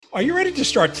Are you ready to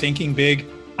start thinking big?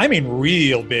 I mean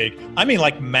real big. I mean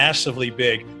like massively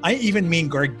big. I even mean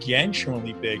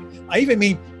gargantuanly big. I even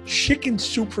mean chicken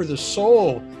soup for the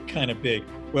soul kind of big.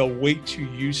 Well, wait till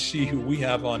you see who we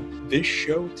have on this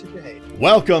show today.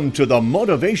 Welcome to the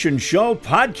Motivation Show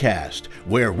podcast,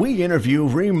 where we interview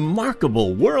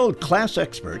remarkable world-class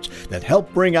experts that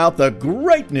help bring out the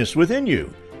greatness within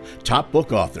you. Top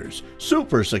book authors,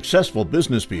 super successful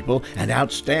business people, and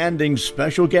outstanding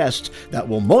special guests that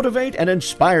will motivate and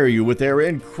inspire you with their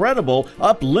incredible,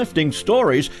 uplifting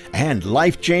stories and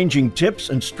life-changing tips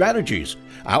and strategies.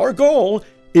 Our goal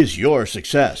is your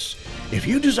success. If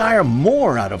you desire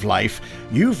more out of life,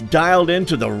 you've dialed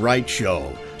into the right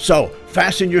show. So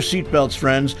fasten your seatbelts,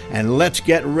 friends, and let's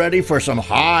get ready for some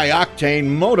high-octane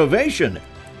motivation.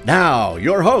 Now,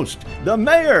 your host, the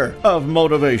mayor of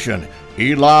motivation,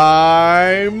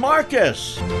 Eli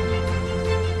Marcus.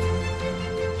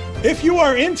 If you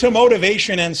are into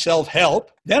motivation and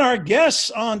self-help, then our guests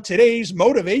on today's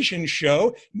motivation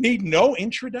show need no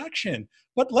introduction.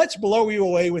 But let's blow you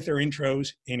away with their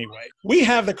intros anyway. We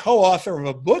have the co-author of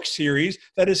a book series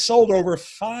that has sold over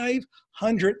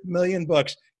 500 million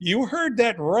books. You heard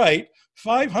that right,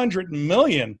 500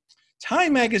 million.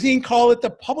 Time magazine called it the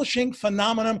publishing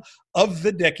phenomenon of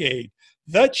the decade,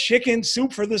 the Chicken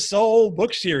Soup for the Soul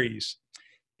book series.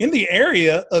 In the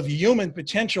area of human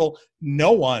potential,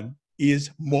 no one is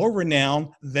more renowned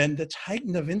than the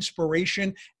titan of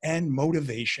inspiration and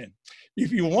motivation.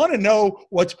 If you want to know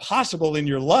what's possible in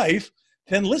your life,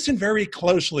 then listen very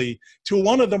closely to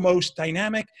one of the most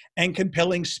dynamic and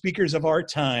compelling speakers of our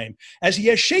time, as he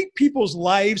has shaped people's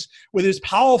lives with his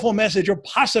powerful message of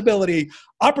possibility,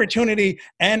 opportunity,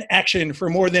 and action for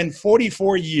more than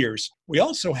 44 years. We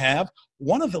also have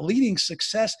one of the leading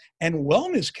success and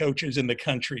wellness coaches in the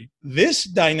country. This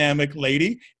dynamic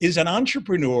lady is an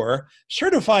entrepreneur,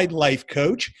 certified life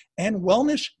coach, and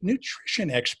wellness nutrition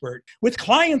expert with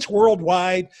clients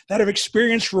worldwide that have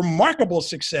experienced remarkable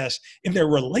success in their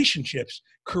relationships,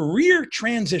 career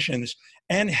transitions,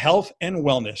 and health and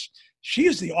wellness. She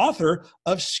is the author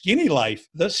of Skinny Life,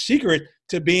 The Secret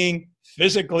to Being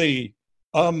Physically,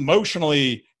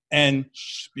 Emotionally, and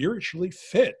Spiritually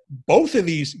Fit. Both of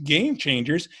these game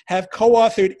changers have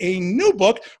co-authored a new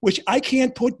book, which I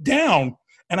can't put down,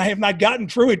 and I have not gotten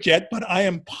through it yet, but I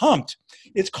am pumped.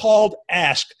 It's called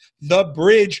Ask, the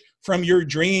Bridge from Your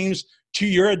Dreams to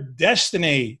Your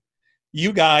Destiny.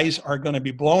 You guys are going to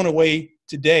be blown away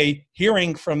today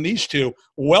hearing from these two.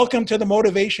 Welcome to the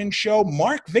Motivation Show,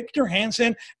 Mark Victor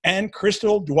Hansen and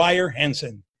Crystal Dwyer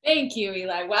Hansen. Thank you,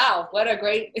 Eli. Wow, what a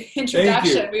great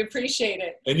introduction. We appreciate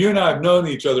it. And you and I have known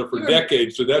each other for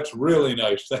decades, so that's really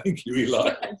nice. Thank you,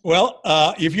 Eli. Well,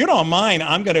 if you don't mind,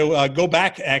 I'm going to go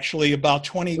back actually about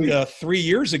 23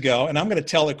 years ago, and I'm going to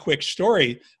tell a quick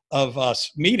story of us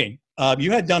meeting.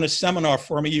 You had done a seminar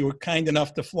for me. You were kind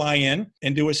enough to fly in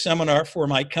and do a seminar for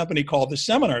my company called the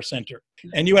Seminar Center.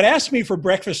 And you had asked me for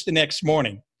breakfast the next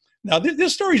morning. Now,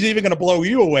 this story is even going to blow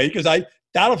you away because I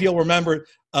doubt if you'll remember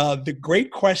the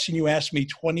great question you asked me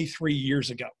 23 years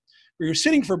ago. We were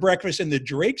sitting for breakfast in the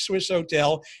Drake Swiss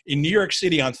Hotel in New York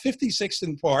City on 56th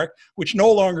and Park, which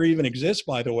no longer even exists,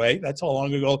 by the way. That's how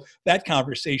long ago that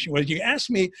conversation was. You asked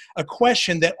me a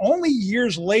question that only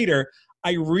years later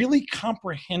I really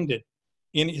comprehended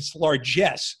in its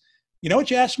largesse. You know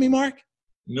what you asked me, Mark?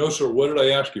 No, sir. What did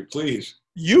I ask you? Please.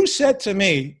 You said to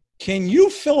me, can you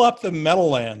fill up the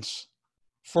Meadowlands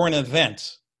for an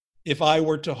event if I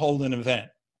were to hold an event?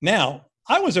 Now,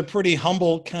 I was a pretty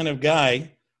humble kind of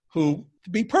guy who, to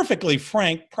be perfectly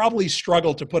frank, probably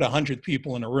struggled to put 100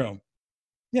 people in a room.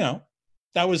 You know,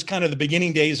 that was kind of the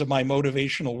beginning days of my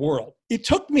motivational world. It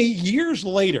took me years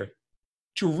later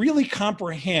to really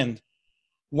comprehend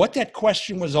what that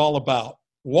question was all about.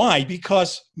 Why?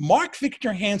 Because Mark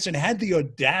Victor Hansen had the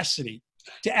audacity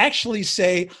to actually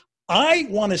say, I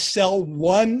want to sell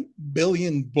 1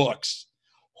 billion books.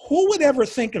 Who would ever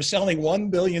think of selling 1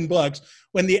 billion books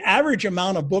when the average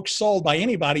amount of books sold by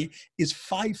anybody is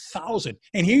 5,000?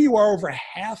 And here you are, over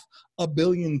 500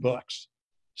 million books.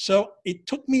 So it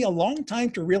took me a long time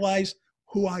to realize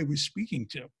who I was speaking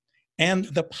to and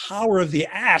the power of the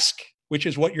ask, which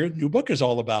is what your new book is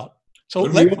all about. So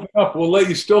we'll let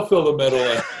you still fill the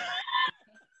medal.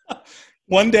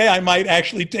 One day I might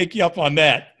actually take you up on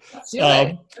that.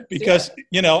 Because,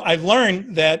 you know, I've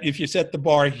learned that if you set the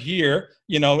bar here,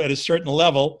 you know, at a certain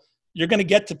level, you're going to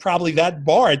get to probably that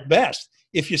bar at best.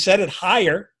 If you set it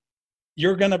higher,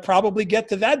 you're going to probably get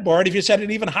to that bar. And if you set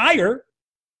it even higher,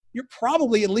 you're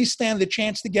probably at least stand the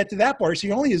chance to get to that bar. So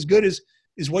you're only as good as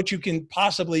what you can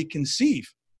possibly conceive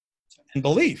and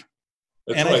believe.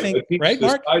 That's And right. I think, right, the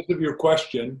Mark? size of your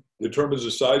question determines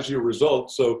the size of your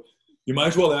result. So you might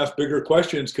as well ask bigger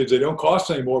questions because they don't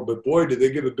cost any more. But boy, do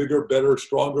they give a bigger, better,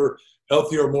 stronger,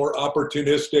 healthier, more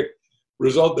opportunistic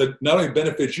result that not only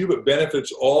benefits you, but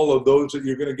benefits all of those that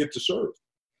you're going to get to serve.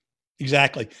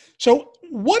 Exactly. So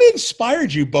what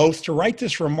inspired you both to write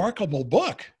this remarkable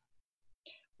book?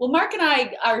 Well, Mark and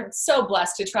I are so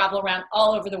blessed to travel around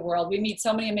all over the world. We meet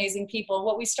so many amazing people.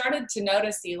 What we started to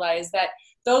notice, Eli, is that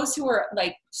those who are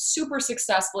like super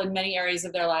successful in many areas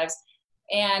of their lives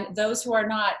and those who are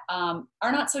not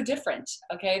so different.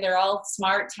 Okay. They're all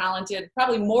smart, talented,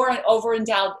 probably more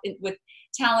over-endowed with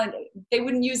talent. They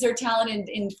wouldn't use their talent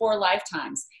in 4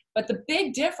 lifetimes. But the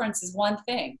big difference is one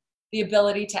thing, the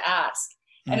ability to ask.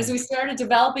 And as we started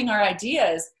developing our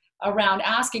ideas around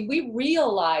asking, we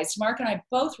realized, Mark and I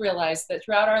both realized that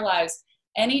throughout our lives,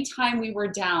 anytime we were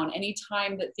down,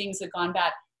 anytime that things had gone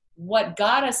bad, what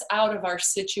got us out of our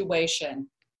situation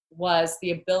was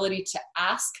the ability to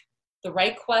ask the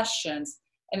right questions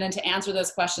and then to answer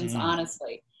those questions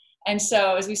honestly. And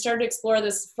so as we started to explore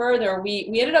this further, we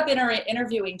ended up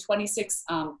interviewing 26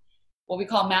 what we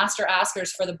call master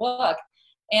askers for the book.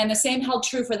 And the same held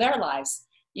true for their lives.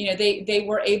 You know, they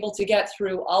were able to get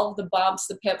through all of the bumps,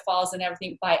 the pitfalls and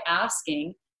everything by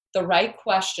asking the right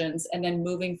questions and then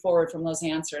moving forward from those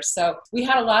answers. So we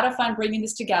had a lot of fun bringing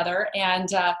this together, and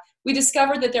we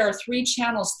discovered that there are 3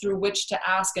 channels through which to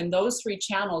ask, and those 3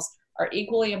 channels are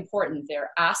equally important. They're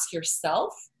ask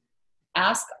yourself,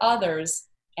 ask others,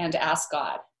 and ask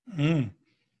God.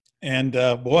 And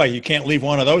boy, you can't leave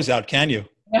one of those out, can you?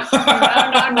 No.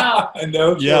 I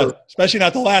know. Yeah, Sure. especially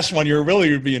not the last one. You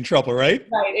really would be in trouble, right?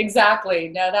 Right, exactly.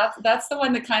 No, that's the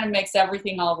one that kind of makes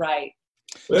everything all right.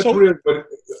 That's weird, but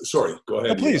sorry, go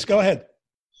ahead. Please, go ahead.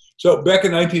 So back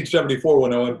in 1974,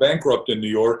 when I went bankrupt in New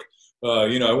York,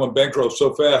 I went bankrupt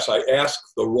so fast, I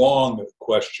asked the wrong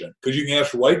question. Because you can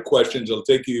ask right questions, it'll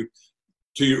take you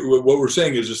to what we're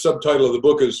saying is the subtitle of the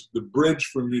book is The Bridge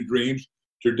from Your Dreams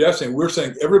to Your Destiny. We're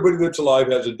saying everybody that's alive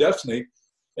has a destiny,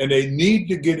 and they need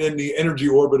to get in the energy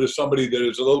orbit of somebody that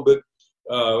is a little bit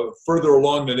further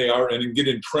along than they are and get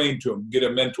in trained to them, get a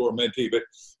mentor, mentee. But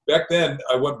back then,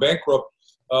 I went bankrupt.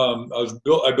 I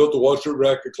built the Wall Street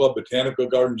Racket Club, botanical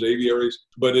gardens, aviaries.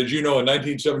 But as you know, in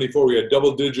 1974, we had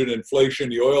double-digit inflation.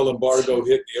 The oil embargo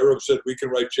hit. The Arabs said, we can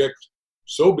write checks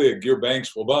so big, your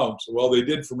banks will bounce. Well, they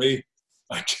did for me.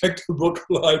 I checked the book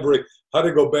library, How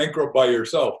to Go Bankrupt by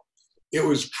Yourself. It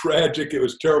was tragic. It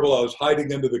was terrible. I was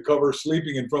hiding under the cover,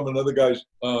 sleeping in front of another guy's,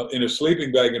 in a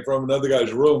sleeping bag in front of another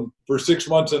guy's room for 6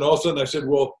 months. And all of a sudden I said,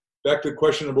 well, back to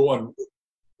question number 1,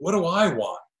 what do I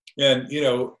want?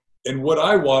 And what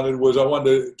I wanted was I wanted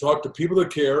to talk to people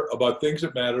that care about things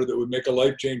that matter, that would make a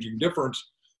life-changing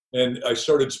difference. And I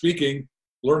started speaking,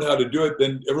 learned how to do it.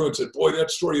 Then everyone said, boy,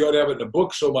 that story, you ought to have it in a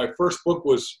book. So my first book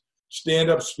was Stand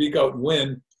Up, Speak Out, and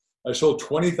Win. I sold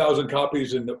 20,000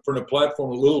 copies in front of a platform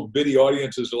with little bitty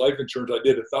audiences of life insurance. I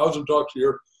did 1,000 talks a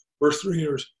year, first 3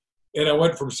 years. And I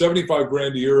went from 75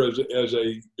 grand a year as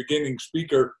a beginning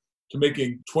speaker to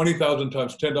making 20,000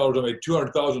 times $10. I made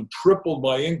 200,000, tripled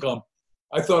my income.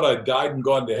 I thought I'd died and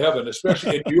gone to heaven,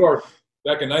 especially in New York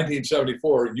back in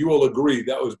 1974. You will agree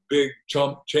that was big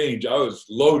chump change. I was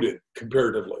loaded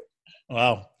comparatively.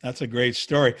 Wow, that's a great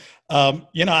story.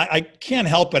 I can't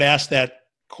help but ask that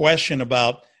question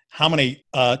about how many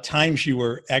times you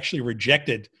were actually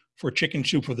rejected for Chicken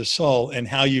Soup for the Soul, and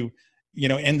how you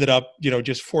ended up,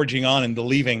 just forging on and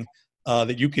believing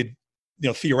that you could,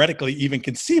 theoretically even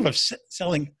conceive of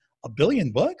selling 1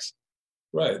 billion books.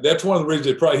 Right. That's one of the reasons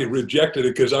they probably rejected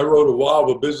it, because I wrote a wow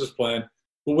of a business plan.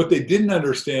 But what they didn't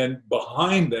understand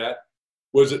behind that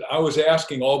was that I was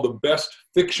asking all the best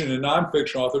fiction and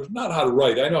nonfiction authors, not how to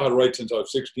write. I know how to write since I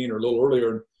was 16 or a little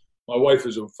earlier. And my wife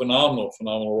is a phenomenal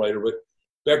writer. But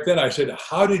back then I said,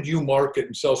 how did you market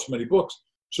and sell so many books?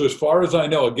 So as far as I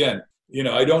know, again,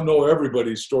 I don't know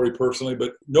everybody's story personally,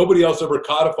 but nobody else ever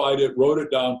codified it, wrote it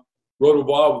down, wrote a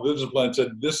wow of a business plan,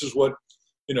 said, this is what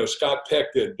Scott Peck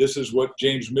did. This is what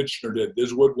James Michener did. This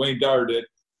is what Wayne Dyer did.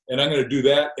 And I'm going to do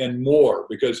that and more,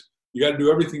 because you got to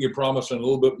do everything you promise and a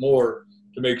little bit more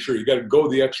to make sure. You got to go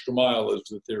the extra mile is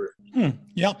the theory.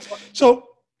 Yeah. So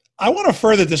I want to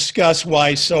further discuss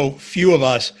why so few of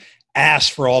us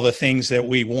ask for all the things that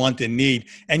we want and need.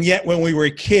 And yet when we were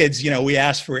kids, we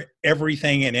asked for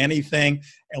everything and anything.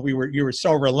 And you were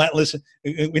so relentless.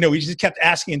 We just kept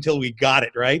asking until we got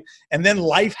it, right? And then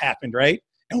life happened, right?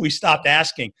 And we stopped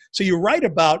asking. So you write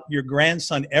about your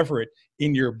grandson, Everett,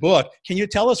 in your book. Can you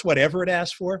tell us what Everett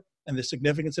asked for and the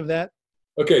significance of that?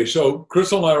 Okay, so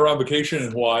Crystal and I are on vacation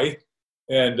in Hawaii,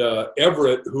 And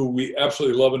Everett, who we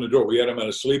absolutely love and adore, we had him at a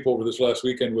sleepover this last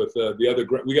weekend with the other.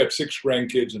 We got 6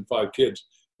 grandkids and 5 kids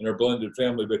in our blended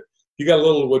family. But he got a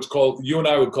little, what's called, you and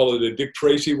I would call it a Dick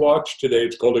Tracy watch. Today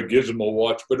it's called a Gizmo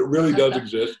watch, but it really does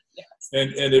exist. Yes.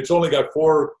 And it's only got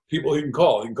 4 people he can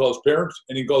call. He can call his parents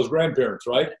and he can call his grandparents,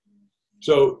 right?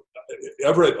 So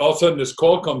Everett, all of a sudden this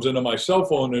call comes into my cell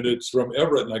phone and it's from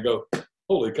Everett. And I go,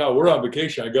 holy cow, we're on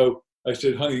vacation. I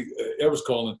said, honey, Everett's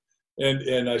calling.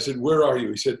 And I said, where are you?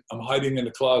 He said, I'm hiding in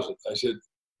the closet. I said,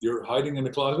 you're hiding in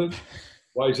the closet?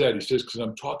 Why is that? He says, because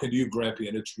I'm talking to you, Grampy,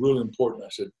 and it's really important. I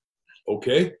said,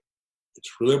 okay,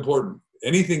 it's really important.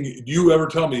 Anything you ever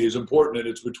tell me is important, and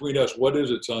it's between us. What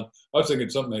is it, son? I was thinking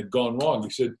something had gone wrong.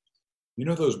 He said, you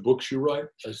know those books you write?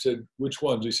 I said, which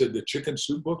ones? He said, the chicken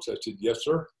soup books? I said, yes,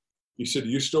 sir. He said, are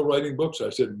you still writing books? I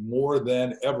said, more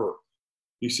than ever.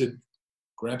 He said,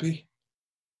 Grampy,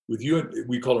 with you, and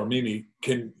we call her Mimi,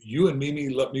 can you and Mimi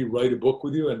let me write a book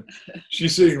with you? And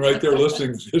she's sitting right there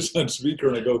listening to this on speaker.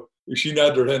 And I go, she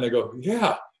nods her head and I go,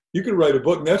 yeah, you can write a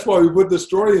book. And that's why we put this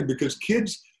story in, because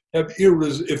kids have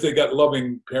if they got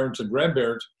loving parents and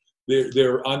grandparents,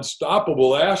 they're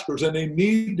unstoppable askers, and they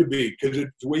need to be, because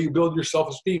it's the way you build your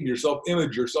self-esteem, your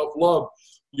self-image, your self-love,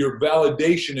 your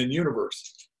validation in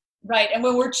universe. Right. And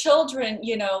when we're children,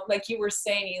 you know, like you were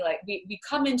saying, like we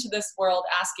come into this world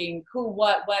asking who,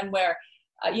 what, when, where,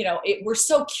 we're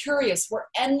so curious. We're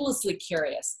endlessly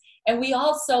curious. And we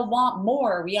also want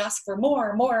more. We ask for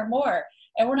more, more, more.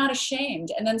 And we're not ashamed.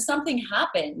 And then something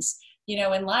happens, you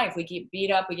know, in life. We get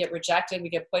beat up, we get rejected, we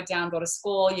get put down, go to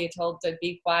school, you're told to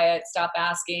be quiet, stop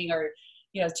asking, or,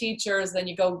 you know, teachers, then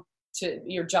you go to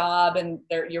your job and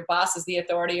your boss is the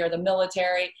authority, or the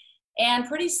military. And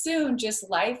pretty soon just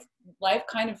life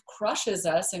kind of crushes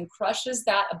us and crushes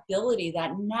that ability,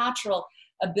 that natural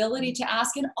ability to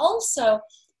ask, and also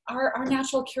our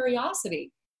natural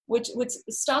curiosity, which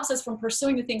stops us from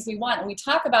pursuing the things we want. And we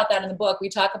talk about that in the book. We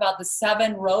talk about the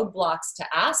 7 roadblocks to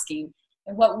asking.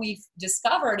 And what we've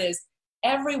discovered is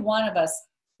every one of us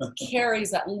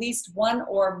carries at least one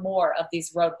or more of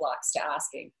these roadblocks to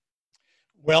asking.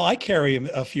 Well, I carry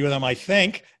a few of them, I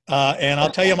think, and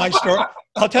I'll tell you my story.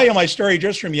 I'll tell you my story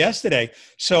just from yesterday.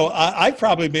 So I've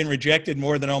probably been rejected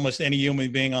more than almost any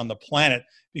human being on the planet,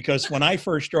 because when I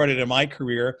first started in my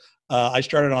career, I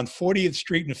started on 40th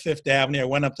Street and 5th Avenue. I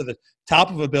went up to the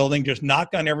top of a building, just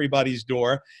knocked on everybody's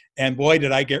door, and boy,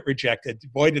 did I get rejected.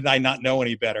 Boy, did I not know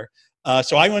any better.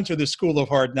 So I went to the School of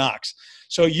Hard Knocks.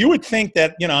 So you would think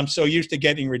that, you know, I'm so used to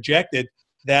getting rejected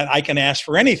that I can ask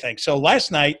for anything. So last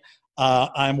night,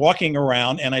 I'm walking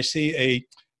around and I see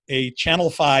a Channel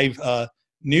 5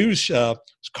 news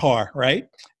car, right?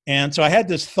 And so I had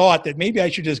this thought that maybe I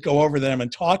should just go over them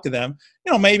and talk to them.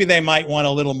 You know, maybe they might want a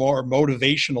little more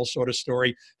motivational sort of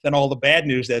story than all the bad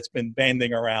news that's been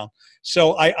banding around.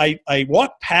 So I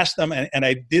walked past them and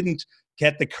I didn't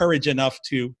get the courage enough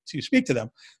to speak to them.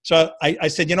 So I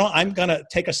said, you know, I'm going to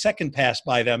take a second pass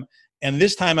by them. And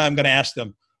this time I'm going to ask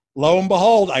them. Lo and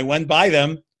behold, I went by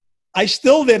them. I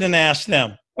still didn't ask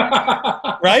them,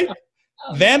 right?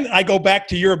 Then I go back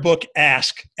to your book,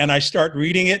 Ask, and I start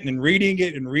reading it and reading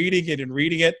it and reading it and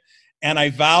reading it. And I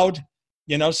vowed,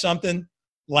 you know something,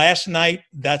 last night,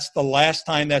 that's the last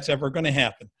time that's ever going to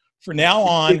happen. From now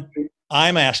on,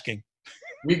 I'm asking.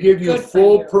 We give you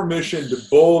full permission to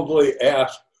boldly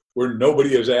ask where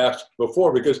nobody has asked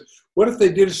before. Because what if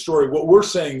they did a story? What we're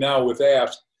saying now with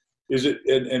Ask is it,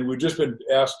 and we've just been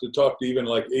asked to talk to even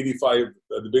like 85,000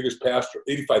 of the biggest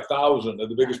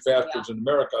pastors in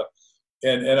America.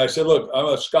 And I said, look, I'm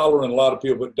a scholar in a lot of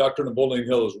people, but Dr. Napoleon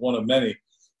Hill is one of many.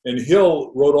 And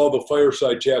Hill wrote all the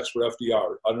fireside chats for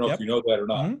FDR. I don't know if you know that or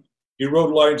not. Mm-hmm. He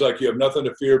wrote lines like, you have nothing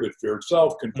to fear but fear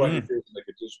itself, confront your fears and make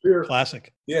it disappear.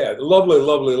 Classic. Yeah, lovely,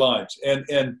 lovely lines.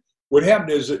 And what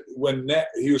happened is that when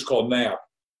he was called Knapp,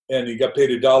 and he got paid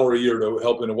 $1 a year to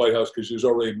help in the White House because he was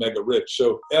already mega rich.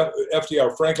 So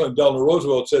FDR, Franklin Delano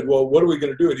Roosevelt, said, well, what are we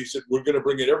going to do? And he said, we're going to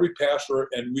bring in every pastor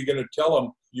and we're going to tell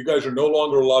them, you guys are no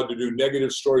longer allowed to do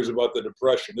negative stories about the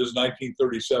Depression. This is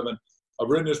 1937. I've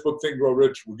written this book, Think and Grow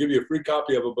Rich. We'll give you a free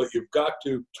copy of it, but you've got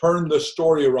to turn the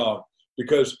story around,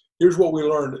 because here's what we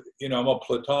learned. You know, I'm a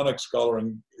Platonic scholar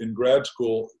in grad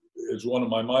school is one of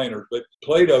my minors, but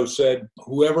Plato said,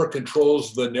 whoever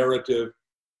controls the narrative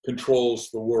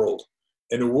controls the world.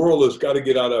 And the world has got to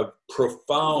get out of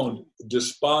profound,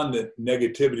 despondent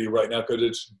negativity right now, because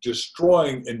it's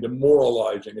destroying and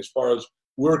demoralizing as far as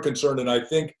we're concerned. And I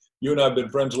think you and I have been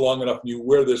friends long enough, and you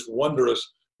wear this wondrous,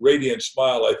 radiant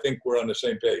smile. I think we're on the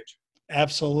same page.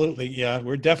 Absolutely. Yeah,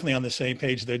 we're definitely on the same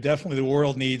page there. Definitely the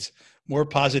world needs more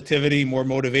positivity, more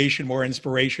motivation, more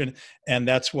inspiration. And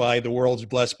that's why the world's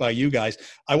blessed by you guys.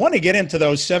 I want to get into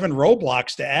those 7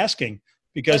 roadblocks to asking,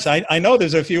 because I know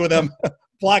there's a few of them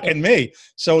blocking me.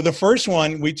 So the first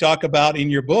one we talk about in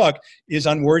your book is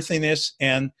unworthiness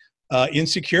and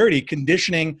insecurity,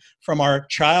 conditioning from our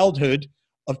childhood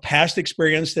of past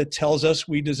experience that tells us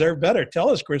we deserve better. Tell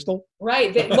us, Crystal.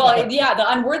 Right. Well, yeah,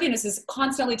 the unworthiness is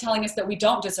constantly telling us that we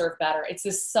don't deserve better. It's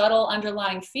this subtle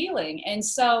underlying feeling. And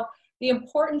so the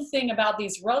important thing about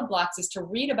these roadblocks is to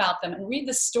read about them and read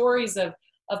the stories of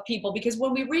people, because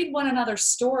when we read one another's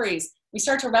stories, we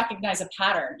start to recognize a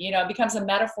pattern. It becomes a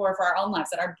metaphor for our own lives,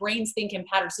 that our brains think in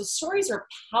patterns. So stories are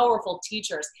powerful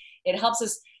teachers. It helps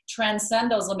us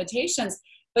transcend those limitations.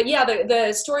 But yeah,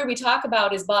 the story we talk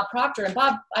about is Bob Proctor. And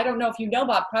Bob, I don't know if you know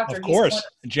Bob Proctor. Of course,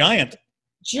 giant,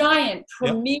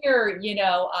 premier,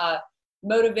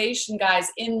 motivation guys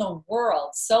in the world,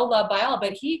 so loved by all.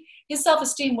 But his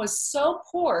self-esteem was so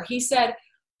poor. He said,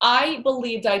 I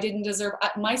believed I didn't deserve,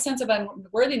 my sense of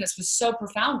unworthiness was so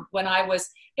profound when I was,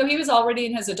 he was already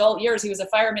in his adult years. He was a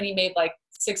fireman. He made like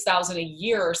 $6,000 a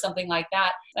year or something like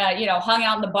that. Hung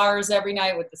out in the bars every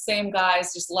night with the same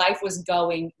guys. Just life was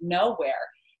going nowhere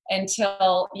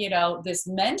until, this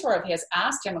mentor of his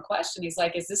asked him a question. He's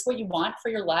like, is this what you want for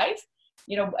your life?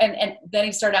 And then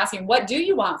he started asking, what do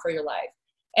you want for your life?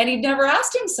 And he never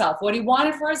asked himself what he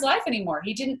wanted for his life anymore.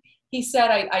 He said,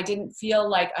 I didn't feel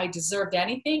like I deserved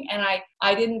anything. And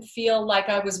I didn't feel like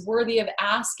I was worthy of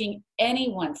asking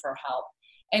anyone for help.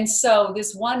 And so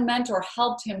this one mentor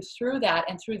helped him through that,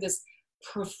 and through this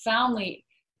profoundly,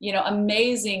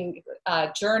 amazing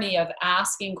journey of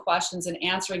asking questions and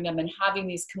answering them and having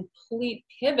these complete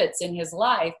pivots in his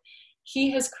life,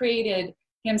 he has created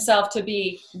himself to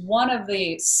be one of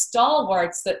the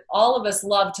stalwarts that all of us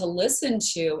love to listen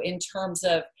to in terms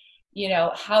of,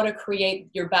 how to create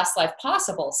your best life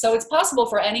possible. So it's possible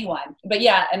for anyone. But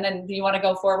yeah, and then do you want to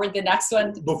go forward? The next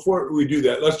one? Before we do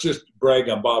that, let's just brag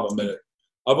on Bob a minute.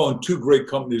 I've owned 2 great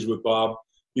companies with Bob.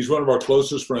 He's one of our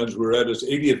closest friends. We were at his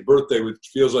 80th birthday, which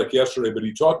feels like yesterday, but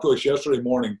he talked to us yesterday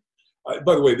morning.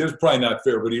 By the way, this is probably not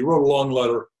fair, but he wrote a long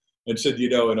letter and said,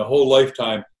 in a whole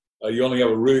lifetime, you only have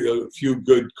a few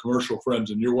good commercial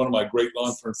friends, and you're one of my great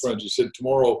long-term friends. He said,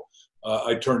 tomorrow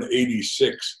I turn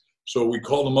 86. So we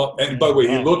called him up. And by the way,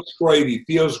 he looks great. He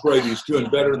feels great. He's doing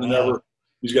better than ever.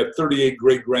 He's got 38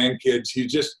 great grandkids.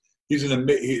 He's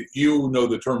you know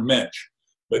the term mensch,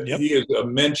 but he is a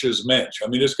mensch's mensch. I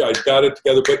mean, this guy's got it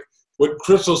together. But what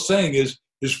Crystal's saying is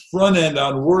his front end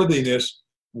unworthiness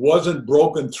wasn't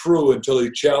broken through until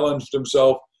he challenged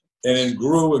himself and then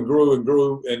grew and grew and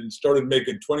grew and started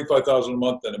making $25,000 a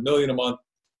month and $1 million a month.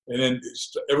 And then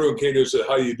everyone came to him and said,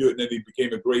 how do you do it? And then he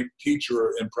became a great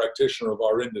teacher and practitioner of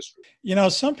our industry.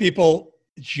 Some people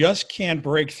just can't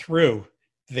break through.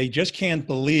 They just can't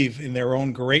believe in their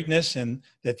own greatness and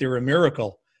that they're a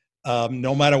miracle.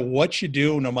 No matter what you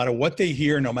do, no matter what they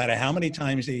hear, no matter how many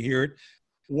times they hear it,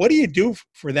 what do you do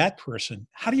for that person?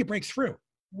 How do you break through?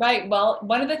 Right. Well,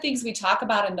 one of the things we talk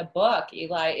about in the book,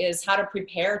 Eli, is how to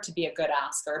prepare to be a good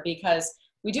asker, because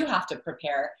we do have to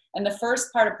prepare. And the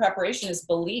first part of preparation is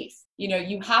belief.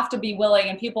 You have to be willing.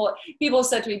 And people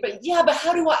said to me, but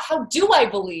how do I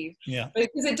believe? Yeah.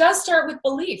 Because it does start with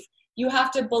belief. You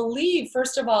have to believe,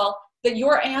 first of all, that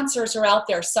your answers are out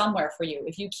there somewhere for you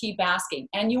if you keep asking.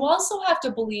 And you also have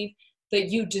to believe that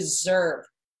you deserve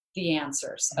the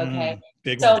answers. Okay.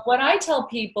 So what I tell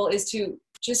people is to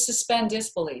just suspend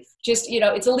disbelief. Just,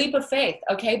 it's a leap of faith.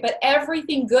 Okay. But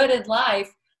everything good in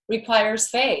life requires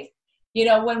faith.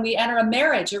 When we enter a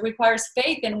marriage, it requires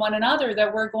faith in one another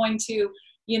that we're going to,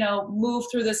 move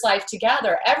through this life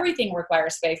together. Everything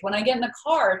requires faith. When I get in the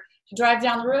car to drive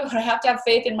down the road, I have to have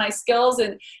faith in my skills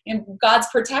and in God's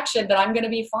protection that I'm going to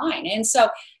be fine. And so,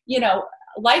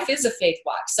 life is a faith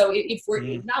walk. So if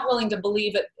we're not willing to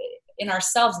believe it in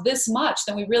ourselves this much,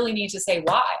 then we really need to say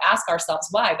why, ask ourselves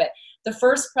why. But the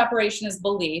first preparation is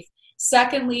belief.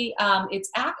 Secondly, it's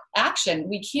action.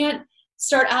 We can't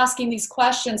start asking these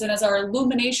questions, and as our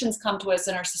illuminations come to us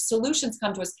and our solutions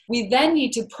come to us, we then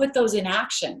need to put those in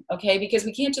action, okay? Because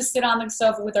we can't just sit on the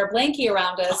sofa with our blankie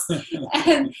around us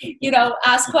and,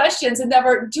 ask questions and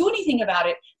never do anything about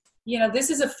it. This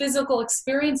is a physical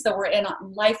experience that we're in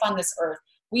life on this earth.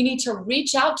 We need to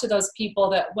reach out to those people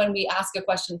that when we ask a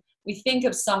question, we think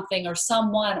of something or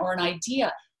someone or an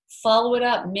idea, follow it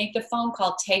up, make the phone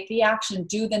call, take the action,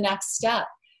 do the next step.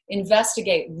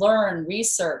 Investigate, learn,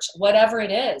 research, whatever it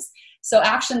is. So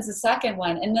action's the second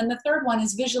one. And then the third one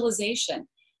is visualization.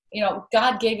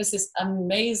 God gave us this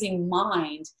amazing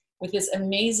mind with this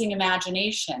amazing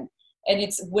imagination. And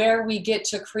it's where we get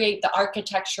to create the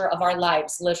architecture of our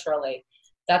lives, literally.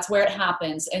 That's where it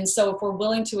happens. And so if we're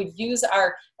willing to use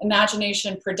our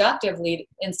imagination productively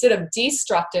instead of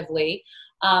destructively,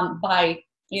 by,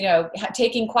 you know,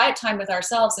 taking quiet time with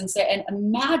ourselves and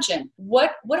imagine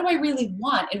what do I really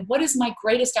want? And what is my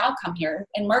greatest outcome here?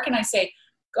 And Mark and I say,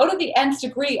 go to the nth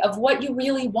degree of what you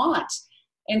really want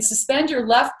and suspend your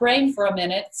left brain for a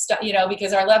minute, you know,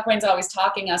 because our left brain's always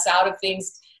talking us out of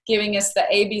things, giving us the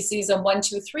ABCs and 1,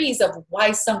 2, 3s of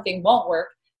why something won't work.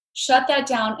 Shut that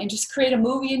down and just create a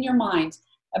movie in your mind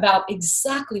about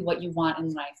exactly what you want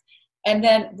in life. And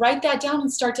then write that down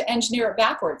and start to engineer it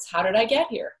backwards. How did I get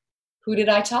here? Who did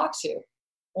I talk to?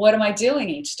 What am I doing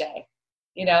each day?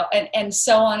 You know, and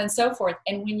so on and so forth.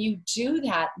 And when you do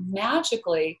that,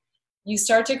 magically, you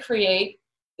start to create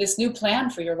this new plan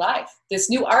for your life, this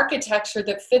new architecture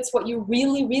that fits what you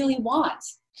really, really want.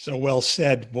 So well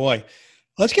said, boy.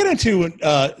 Let's get into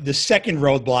the second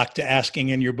roadblock to asking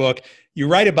in your book. You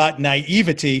write about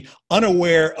naivety,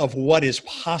 unaware of what is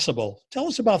possible. Tell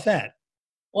us about that.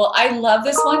 Well, I love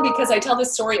this one because I tell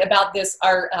this story about this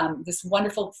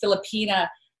wonderful Filipina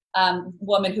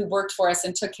woman who worked for us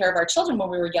and took care of our children when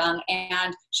we were young.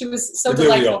 And she was so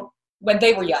delightful. When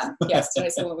they were young. Yes, did I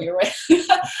say when we were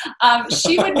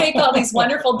she would make all these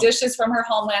wonderful dishes from her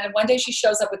homeland. And one day she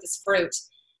shows up with this fruit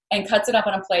and cuts it up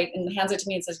on a plate and hands it to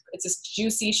me and says, it's this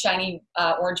juicy, shiny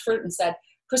orange fruit, and said,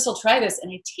 Crystal, try this.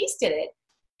 And I tasted it.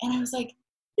 And I was like,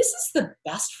 this is the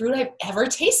best fruit I've ever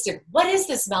tasted. What is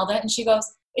this, Melda? And she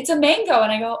goes, it's a mango.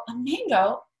 And I go, a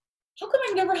mango? How come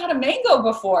I've never had a mango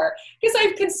before? Because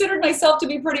I've considered myself to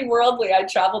be pretty worldly. I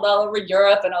traveled all over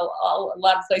Europe and a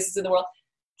lot of places in the world.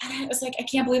 And I was like, I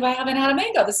can't believe I haven't had a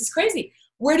mango. This is crazy.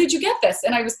 Where did you get this?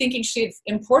 And I was thinking she had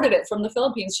imported it from the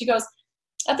Philippines. She goes,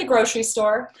 at the grocery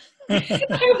store. I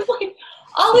was like,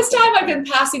 all this time I've been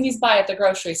passing these by at the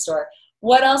grocery store.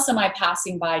 What else am I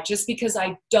passing by just because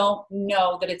I don't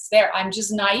know that it's there? I'm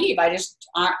just naive.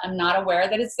 I'm not aware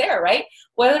that it's there, right?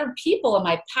 What other people am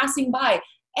I passing by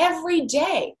every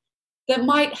day that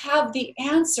might have the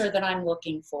answer that I'm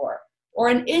looking for or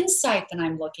an insight that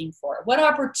I'm looking for? What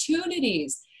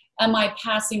opportunities am I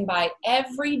passing by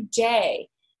every day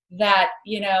that,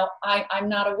 you know, I'm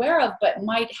not aware of, but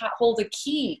might hold a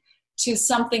key to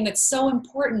something that's so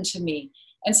important to me?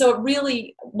 And so it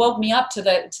really woke me up to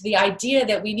the idea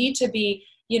that we need to be,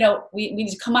 you know, we need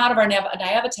to come out of our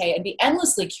naivete and be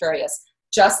endlessly curious,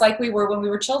 just like we were when we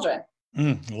were children.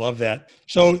 Love that.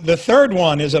 So the third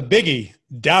one is a biggie,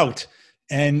 doubt.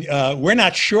 And we're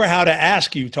not sure how to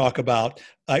ask, you talk about.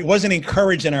 It wasn't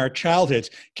encouraged in our childhoods.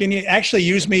 Can you actually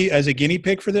use me as a guinea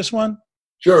pig for this one?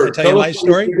 Sure. Tell you my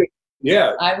story?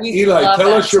 Yeah. Eli,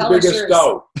 tell us your biggest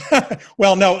doubt.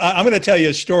 Well, no, I'm going to tell you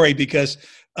a story because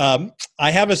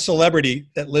I have a celebrity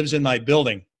that lives in my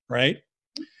building, right?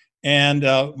 And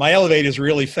my elevator is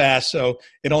really fast, so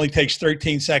it only takes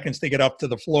 13 seconds to get up to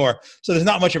the floor. So there's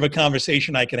not much of a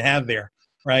conversation I can have there,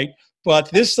 right?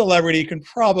 But this celebrity can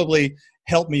probably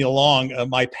help me along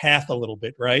my path a little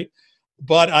bit, right?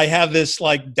 But I have this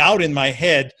like doubt in my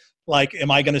head, like,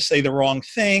 am I going to say the wrong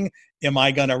thing? Am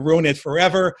I going to ruin it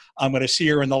forever? I'm going to see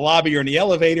her in the lobby or in the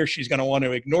elevator. She's going to want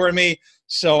to ignore me.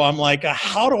 So I'm like,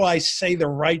 how do I say the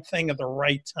right thing at the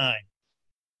right time?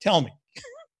 Tell me.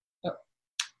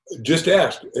 Just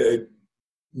ask,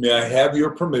 may I have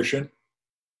your permission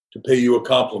to pay you a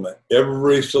compliment?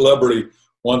 Every celebrity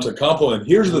wants a compliment.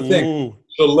 Here's the thing.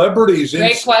 Celebrities.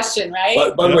 Great question,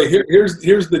 right? By the way,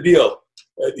 here's the deal.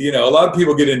 You know, a lot of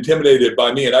people get intimidated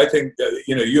by me, and I think,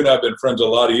 you know, you and I have been friends a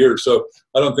lot of years, so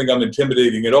I don't think I'm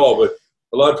intimidating at all, but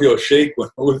a lot of people shake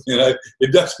with me, and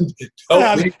it doesn't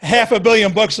help me. 500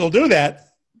 million books will do that.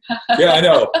 Yeah, I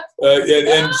know.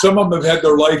 And some of them have had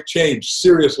their life changed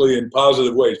seriously in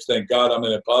positive ways. Thank God I'm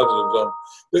in a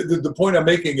positive zone. The point I'm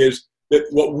making is that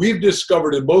what we've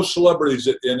discovered in most celebrities,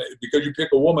 because you pick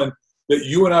a woman that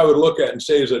you and I would look at and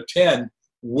say is a 10,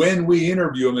 when we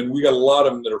interview them, and we got a lot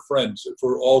of them that are friends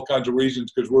for all kinds of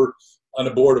reasons, because we're on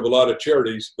the board of a lot of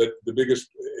charities, but the biggest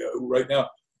right now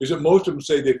is that most of them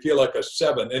say they feel like a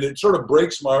 7. And it sort of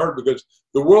breaks my heart because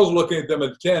the world's looking at them at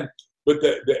a 10, but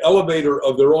the elevator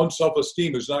of their own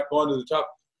self-esteem has not gone to the top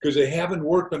because they haven't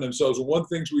worked on themselves. And one of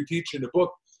the things we teach in the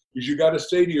book is you got to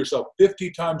say to yourself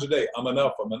 50 times a day, I'm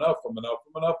enough, I'm enough, I'm enough,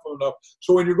 I'm enough, I'm enough.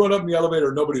 So when you're going up in the elevator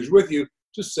and nobody's with you,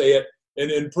 just say it.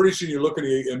 And pretty soon you're looking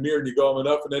in a mirror and you go, I'm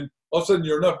enough. And then all of a sudden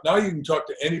you're enough. Now you can talk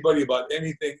to anybody about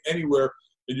anything, anywhere,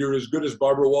 and you're as good as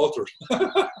Barbara Walters.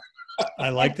 I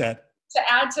like that. To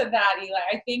add to that, Eli,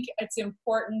 I think it's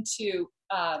important to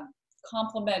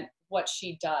compliment what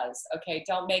she does. Okay,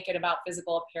 don't make it about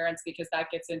physical appearance because that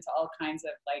gets into all kinds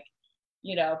of, like,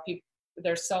 you know,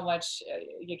 there's so much,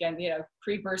 again,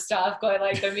 creeper stuff going,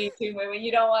 like the Me Too movement.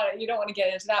 You don't want to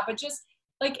get into that, but just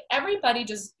like everybody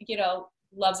just,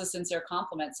 loves a sincere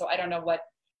compliment. So I don't know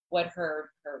what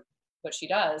she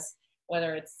does,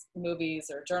 whether it's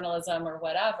movies or journalism or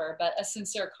whatever, but a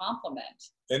sincere compliment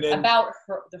about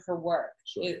her work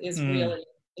is really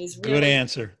good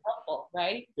answer. Helpful,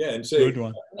 right? Yeah, and say, good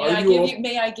one.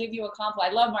 May I give you a compliment?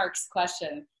 I love Mark's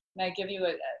question. May I give you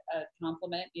a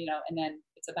compliment? And then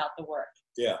it's about the work.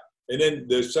 Yeah, and then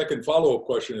the second follow-up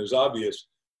question is obvious.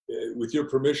 With your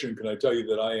permission, can I tell you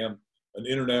that I am an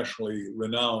internationally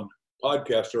renowned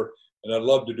podcaster, and I'd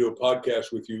love to do a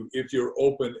podcast with you if you're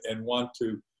open and want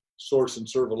to source and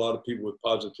serve a lot of people with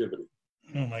positivity.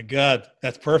 Oh my God,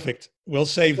 that's perfect. We'll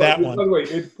save that one. By the way,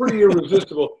 it's pretty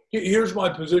irresistible. Here's my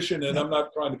position, and I'm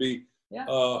not trying to be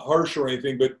harsh or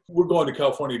anything, but we're going to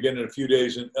California again in a few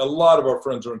days, and a lot of our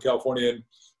friends are in California, and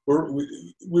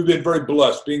we've been very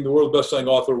blessed. Being the world's best-selling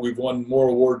author, we've won more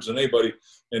awards than anybody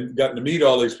and gotten to meet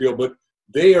all these people, but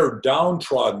they are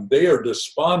downtrodden. They are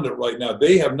despondent right now.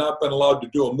 They have not been allowed to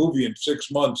do a movie in 6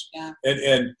 months. Yeah.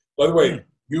 And by the way,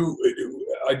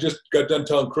 I just got done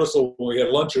telling Crystal when we had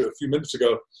lunch a few minutes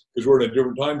ago, because we're in a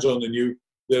different time zone than you,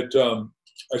 that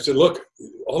I said, look,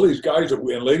 all these guys and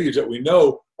ladies that we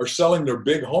know are selling their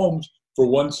big homes for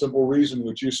one simple reason,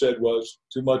 which you said was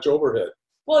too much overhead.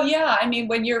 Well, yeah. I mean,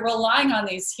 when you're relying on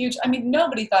these huge,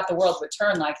 nobody thought the world would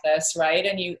turn like this, right?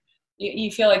 And you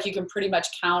feel like you can pretty much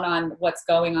count on what's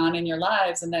going on in your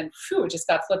lives, and then it just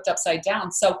got flipped upside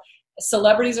down. So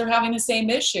celebrities are having the same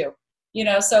issue,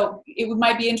 so it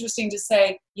might be interesting to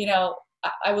say,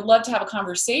 I would love to have a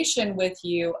conversation with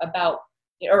you about,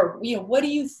 or, what do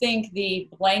you think the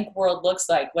blank world looks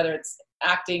like, whether it's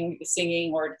acting,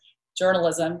 singing, or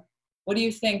journalism? What do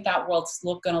you think that world's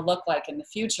going to look like in the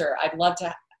future? I'd love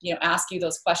to, ask you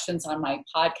those questions on my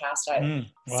podcast. Wow.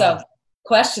 So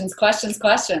questions.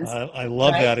 I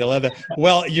love that. I love that.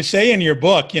 Well, you say in your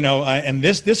book, and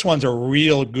this one's a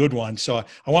real good one. So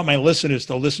I want my listeners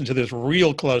to listen to this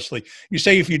real closely. You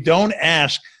say, if you don't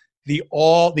ask, the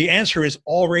answer is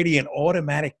already an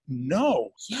automatic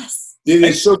no. Yes. It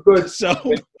is so good. So,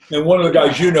 and one of the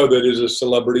guys that is a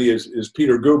celebrity is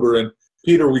Peter Guber. And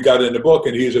Peter, we got in the book,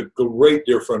 and he's a great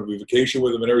dear friend. We vacation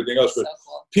with him and everything else. But so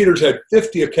cool. Peter's had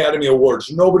 50 Academy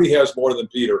Awards. Nobody has more than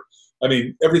Peter.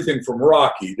 Everything from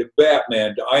Rocky to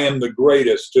Batman to I Am the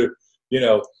Greatest to,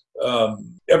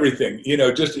 everything.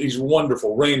 Just he's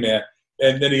wonderful, Rain Man.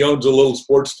 And then he owns a little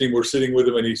sports team. We're sitting with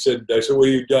him, and I said, what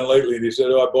have you done lately? And he said, I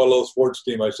bought a little sports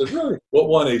team. I said, really? What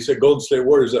one? And he said, Golden State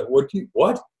Warriors.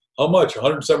 What? How much?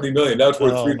 $170 million. That's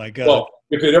worth $3. My God. Well,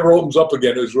 if it ever opens up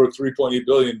again, it was worth $3.8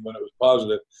 billion when it was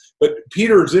positive. But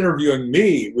Peter's interviewing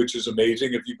me, which is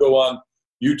amazing. If you go on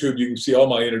YouTube, you can see all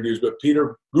my interviews. But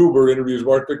Peter Guber interviews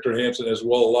Mark Victor Hansen as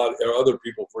well, a lot of other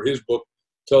people for his book,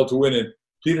 Tell to Win. And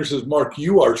Peter says, Mark,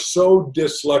 you are so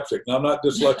dyslexic. Now, I'm not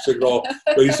dyslexic at all.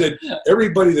 But he said,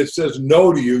 everybody that says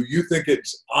no to you, you think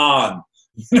it's on.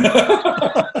 Isn't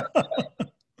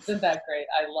that great?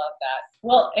 I love that.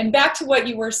 Well, and back to what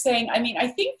you were saying, I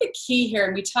think the key here,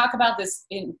 and we talk about this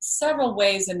in several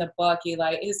ways in the book,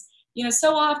 Eli, is,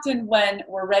 so often when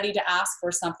we're ready to ask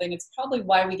for something, it's probably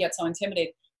why we get so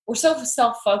intimidated. We're so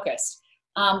self-focused.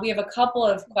 We have a couple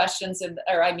of questions,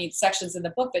 sections in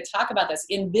the book that talk about this.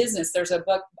 In business, there's a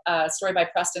book, story by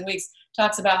Preston Weeks,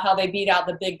 talks about how they beat out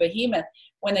the big behemoth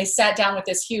when they sat down with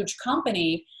this huge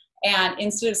company. And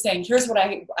instead of saying, here's what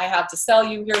I have to sell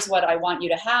you, here's what I want you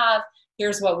to have,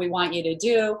 here's what we want you to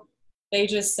do, they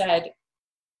just said,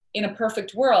 in a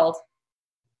perfect world,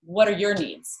 what are your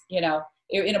needs?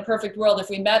 In a perfect world, if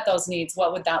we met those needs,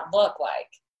 what would that look like?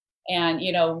 And,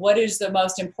 what is the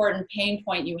most important pain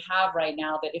point you have right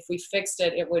now that if we fixed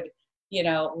it, it would,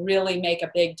 really make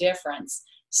a big difference.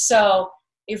 So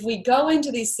if we go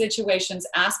into these situations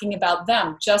asking about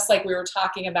them, just like we were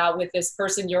talking about with this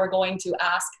person you're going to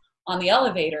ask on the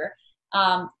elevator,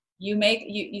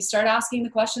 you start asking the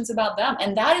questions about them.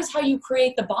 And that is how you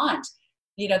create the bond.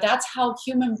 That's how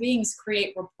human beings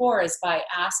create rapport, is by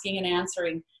asking and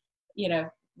answering,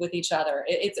 with each other.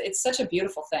 It's such a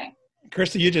beautiful thing.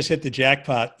 Crystal, you just hit the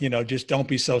jackpot. Just don't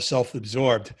be so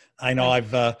self-absorbed. I know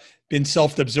I've been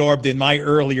self-absorbed in my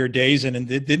earlier days, and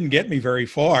it didn't get me very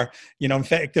far. In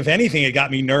fact, if anything, it got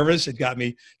me nervous. It got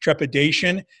me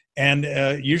trepidation. And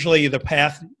usually the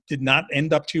path did not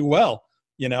end up too well,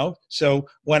 So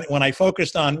when I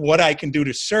focused on what I can do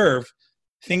to serve,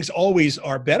 things always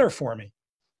are better for me.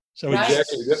 So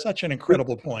it's such an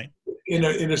incredible point. In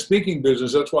a speaking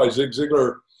business, that's why Zig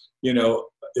Ziglar,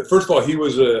 first of all, he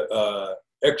was a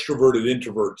extroverted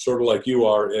introvert, sort of like you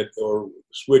are, or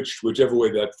switched, whichever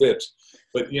way that fits.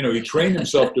 But, you know, he trained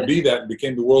himself to be that and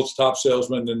became the world's top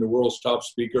salesman and the world's top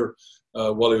speaker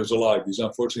while he was alive. He's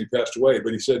unfortunately passed away.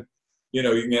 But he said, you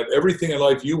know, you can have everything in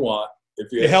life you want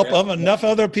if you help enough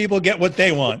other people get what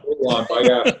they want.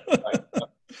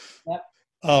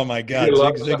 Oh my God,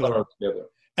 Zig Ziglar.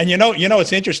 And you know,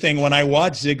 it's interesting when I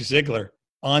watched Zig Ziglar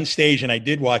on stage, and I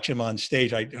did watch him on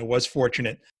stage. I was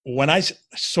fortunate. When I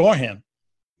saw him,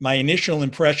 my initial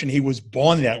impression, he was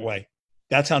born that way.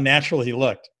 That's how natural he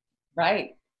looked.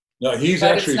 Right. No, he's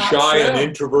actually shy and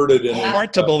introverted. And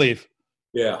hard to believe.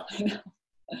 Yeah.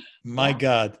 My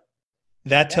God,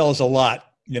 that tells a lot,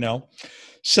 you know.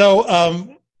 So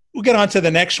we'll get on to the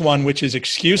next one, which is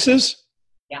excuses.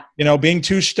 Yeah. You know, being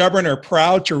too stubborn or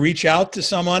proud to reach out to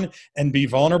someone and be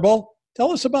vulnerable.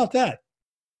 Tell us about that.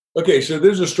 Okay, so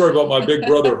there's a story about my big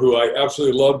brother who I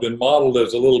absolutely loved and modeled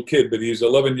as a little kid, but he's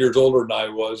 11 years older than I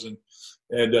was.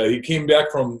 And he came back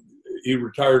he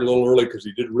retired a little early because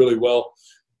he did really well,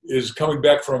 is coming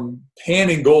back from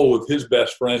panning gold with his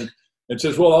best friend and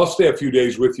says, well, I'll stay a few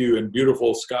days with you in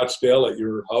beautiful Scottsdale at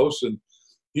your house. And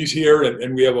he's here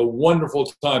and we have a wonderful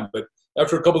time. But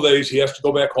after a couple of days, he has to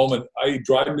go back home, and I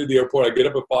drive him to the airport. I get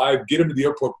up at 5, get him to the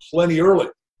airport plenty early.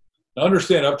 Now,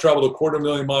 understand, I've traveled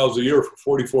 250,000 miles a year for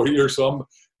 44 years, so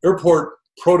airport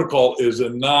protocol is a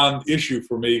non-issue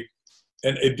for me.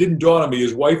 And it didn't dawn on me.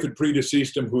 His wife had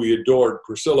predeceased him, who he adored,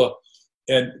 Priscilla,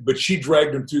 but she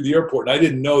dragged him through the airport, and I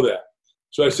didn't know that.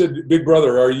 So I said, big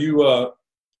brother, are you,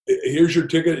 here's your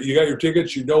ticket. You got your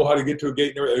tickets. You know how to get to a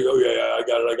gate. And oh, yeah, I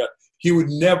got it. He would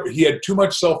never, he had too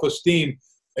much self-esteem,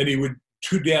 and he would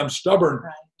too damn stubborn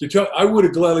to tell. I would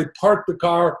have gladly parked the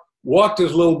car, walked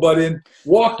his little butt in,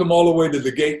 walked him all the way to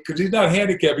the gate, because he's not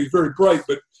handicapped. He's very bright,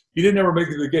 but he didn't ever make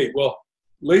it to the gate. Well,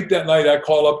 late that night, I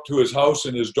call up to his house,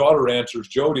 and his daughter answers,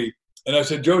 Jody. And I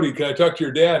said, Jody, can I talk to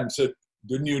your dad? And said,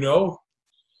 didn't you know?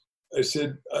 I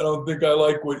said, I don't think I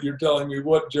like what you're telling me.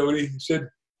 What, Jody? He said,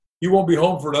 he won't be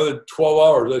home for another 12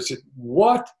 hours. I said,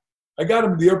 what? I got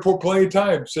him to the airport plenty of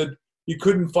times. Said he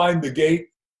couldn't find the gate.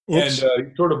 Oops. And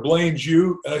he sort of blames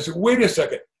you. And I said, wait a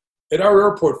second. At our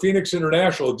airport, Phoenix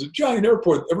International, it's a giant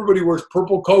airport. Everybody wears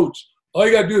purple coats. All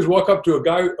you got to do is walk up to a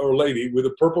guy or lady with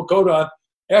a purple coat on,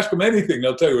 ask them anything.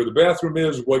 They'll tell you where the bathroom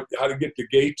is, how to get to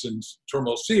gates in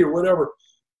Terminal C or whatever.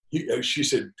 She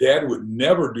said, Dad would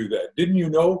never do that. Didn't you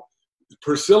know?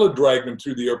 Priscilla dragged him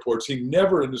through the airports. He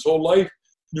never in his whole life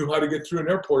knew how to get through an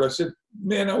airport. I said,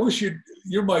 man, I wish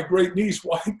you're my great niece.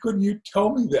 Why couldn't you tell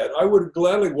me that? I would have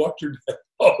gladly walked your dad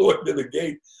all the way to the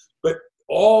gate. But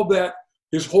all that,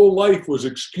 his whole life was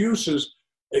excuses.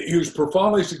 He was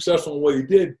profoundly successful in what he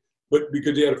did, but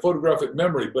because he had a photographic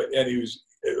memory, and he was,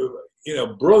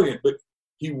 brilliant, but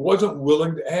he wasn't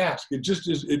willing to ask. It just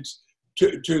is, it's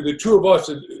to the two of us,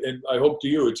 and I hope to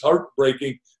you, it's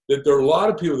heartbreaking that there are a lot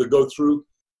of people that go through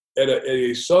at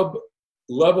a sub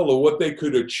level of what they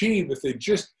could achieve if they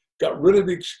just got rid of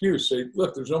the excuse. Say,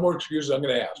 look, there's no more excuses. I'm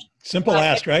going to ask. Simple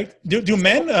ask, right? Do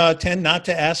men tend not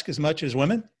to ask as much as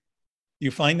women?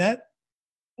 You find that?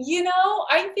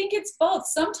 I think it's both.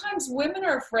 Sometimes women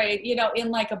are afraid, in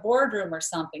like a boardroom or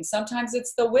something. Sometimes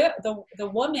it's the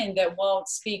woman that won't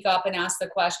speak up and ask the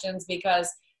questions because,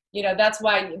 that's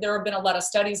why there have been a lot of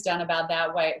studies done about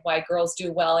that, why girls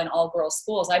do well in all girls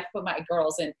schools. I put my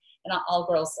girls in an all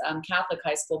girls Catholic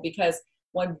high school because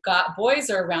when boys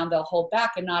are around, they'll hold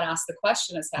back and not ask the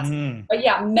question as fast. But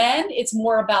yeah, men, it's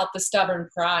more about the stubborn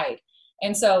pride.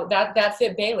 And so that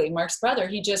fit Bailey, Mark's brother.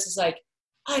 He just is like,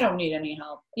 I don't need any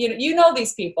help. You know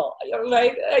these people,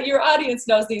 right? Your audience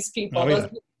knows these people. Oh, yeah.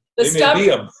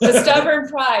 The stubborn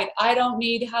pride. I don't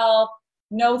need help.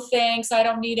 No thanks. I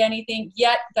don't need anything.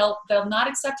 Yet they'll not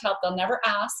accept help. They'll never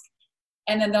ask,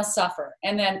 and then they'll suffer,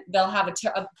 and then they'll have a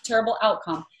terrible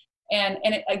outcome, and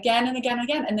again and again and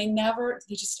again. And they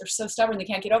just are so stubborn. They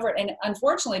can't get over it. And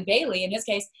unfortunately, Bailey, in his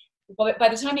case, by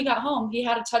the time he got home, he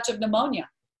had a touch of pneumonia.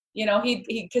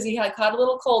 Because he had caught a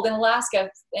little cold in Alaska,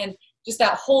 and just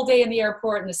that whole day in the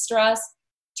airport and the stress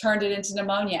turned it into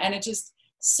pneumonia. And it just,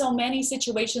 so many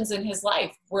situations in his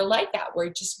life were like that, where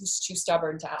he just was too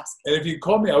stubborn to ask. And if you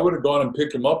called me, I would have gone and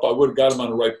picked him up. I would have got him on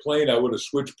the right plane. I would have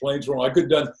switched planes for him. I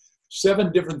could have done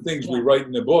 7 different things we write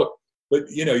in the book.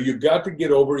 But, you've got to get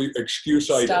over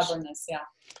excuse-itis. Stubbornness, yeah.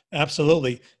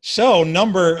 Absolutely. So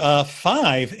number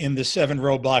 5 in the 7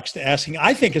 roadblocks to asking,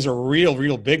 I think is a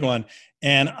real big one.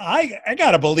 And I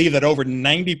got to believe that over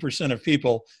 90% of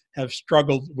people have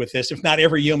struggled with this, if not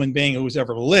every human being who's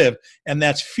ever lived. And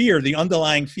that's fear, the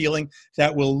underlying feeling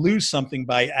that we'll lose something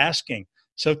by asking.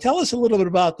 So tell us a little bit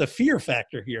about the fear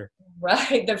factor here.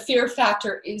 Right. The fear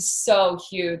factor is so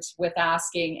huge with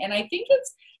asking. And I think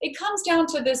it comes down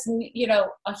to this,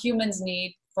 a human's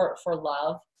need for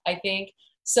love, I think.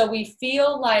 So we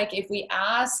feel like if we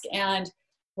ask and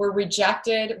we're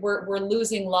rejected, we're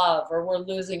losing love or we're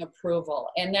losing approval.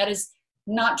 And that is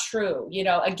not true. You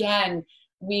know, again,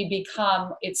 we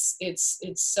become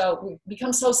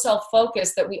so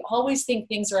self-focused that we always think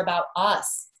things are about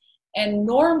us. And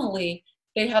normally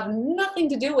they have nothing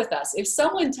to do with us. If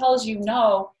someone tells you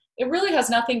no, it really has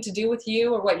nothing to do with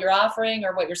you or what you're offering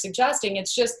or what you're suggesting.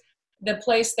 It's just the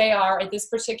place they are at this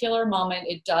particular moment.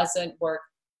 It doesn't work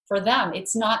for them.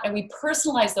 It's not, and we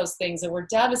personalize those things and we're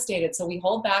devastated. So we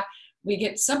hold back. We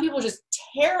get some people just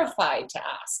terrified to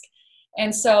ask.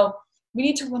 And so we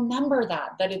need to remember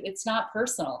that it's not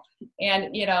personal.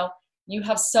 And, you know, you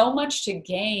have so much to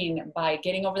gain by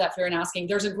getting over that fear and asking.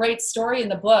 There's a great story in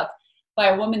the book by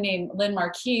a woman named Lynn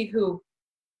Marquis, who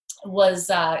was,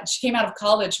 she came out of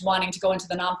college wanting to go into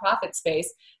the nonprofit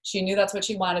space. She knew that's what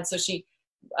she wanted. So she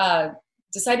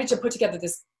decided to put together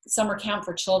this summer camp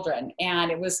for children. And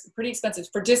it was pretty expensive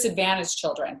for disadvantaged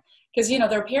children because, you know,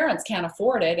 their parents can't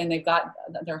afford it and they've got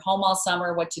their home all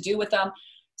summer, what to do with them.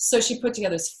 So she put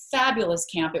together this fabulous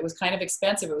camp. It was kind of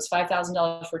expensive. It was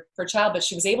 $5,000 per child, but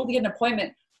she was able to get an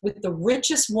appointment with the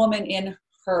richest woman in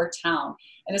her town.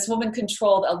 And this woman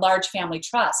controlled a large family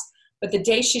trust. But the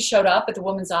day she showed up at the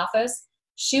woman's office,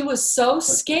 she was so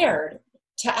scared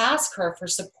to ask her for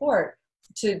support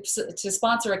to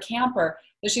sponsor a camper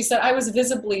that she said, I was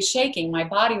visibly shaking. My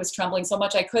body was trembling so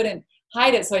much I couldn't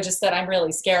hide it. So I just said, I'm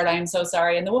really scared. I am so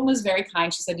sorry. And the woman was very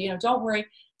kind. She said, you know, don't worry.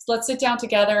 So let's sit down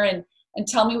together and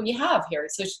tell me what you have here.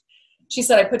 So she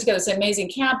said, I put together this amazing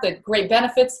camp, that great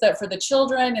benefits that for the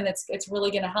children, and it's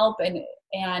really going to help. And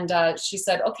she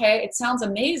said, okay, it sounds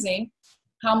amazing.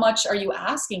 How much are you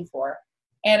asking for?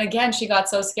 And again, she got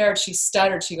so scared. She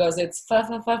stuttered. She goes, it's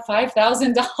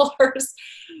 $5,000.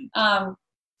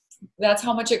 That's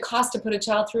how much it costs to put a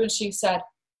child through. And she said,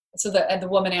 the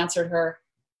woman answered her,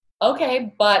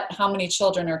 okay, but how many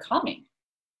children are coming?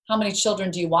 How many children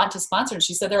do you want to sponsor? And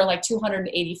she said, there are like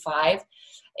 285.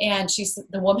 And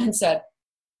the woman said,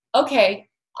 okay,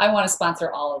 I want to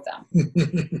sponsor all of them.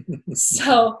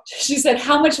 So she said,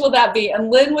 how much will that be?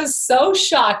 And Lynn was so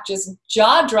shocked, just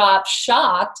jaw dropped,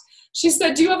 shocked. She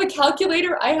said, do you have a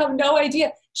calculator? I have no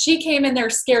idea. She came in there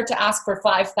scared to ask for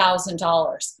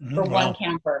 $5,000 for one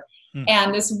camper.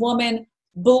 And this woman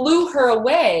blew her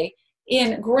away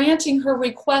in granting her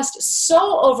request,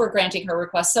 so over granting her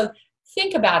request. So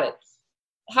think about it,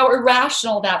 how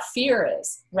irrational that fear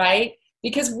is, right?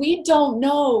 Because we don't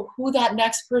know who that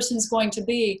next person's going to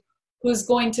be, who's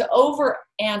going to over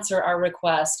answer our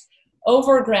request,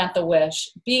 over grant the wish,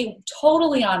 be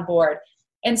totally on board.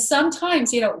 And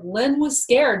sometimes, you know, Lynn was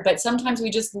scared, but sometimes we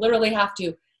just literally have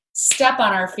to step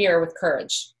on our fear with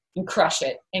courage and crush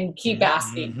it and keep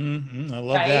asking. I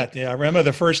love that. Yeah, I remember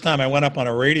the first time I went up on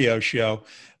a radio show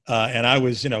and I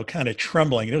was, you know, kind of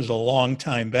trembling. It was a long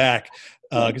time back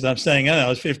because I'm saying, I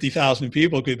know, 50,000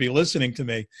 people could be listening to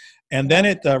me. And then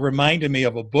it reminded me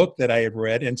of a book that I had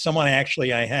read, and someone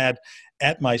actually I had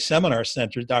at my seminar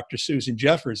center, Dr. Susan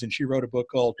Jeffers, and she wrote a book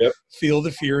called Feel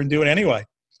the Fear and Do It Anyway.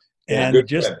 And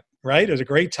it was a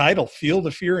great title, Feel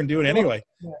the Fear and Do It Anyway.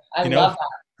 I love that.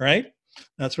 Right?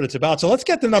 That's what it's about. So let's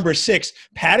get to number 6,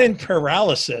 pattern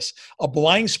paralysis, a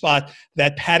blind spot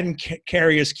that pattern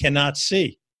carriers cannot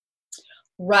see.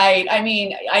 Right. I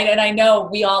mean, I know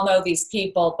we all know these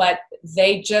people, but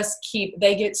they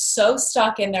get so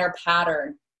stuck in their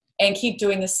pattern and keep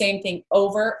doing the same thing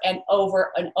over and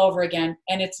over and over again.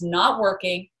 And it's not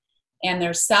working. And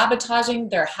they're sabotaging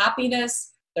their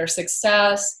happiness, their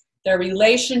success, their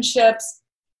relationships,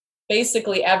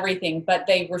 basically everything, but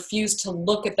they refuse to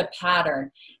look at the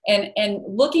pattern. And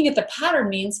looking at the pattern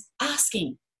means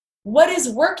asking, what is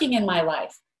working in my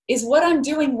life? Is what I'm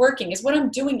doing working? Is what I'm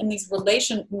doing in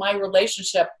my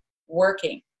relationship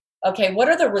working? Okay, what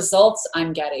are the results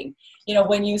I'm getting? You know,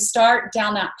 when you start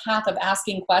down that path of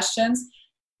asking questions,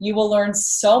 you will learn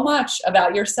so much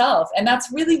about yourself. And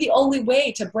that's really the only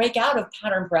way to break out of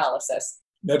pattern paralysis.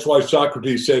 That's why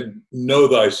Socrates said, know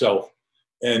thyself.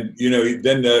 And, you know,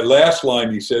 then the last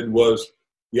line he said was,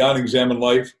 the unexamined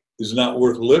life is not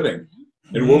worth living.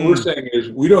 And what we're saying is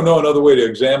we don't know another way to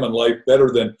examine life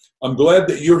better than, I'm glad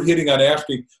that you're hitting on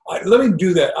asking. Let me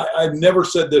do that. I've never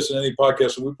said this in any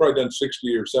podcast, and we've probably done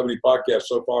 60 or 70 podcasts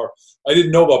so far. I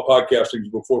didn't know about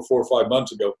podcasting before 4 or 5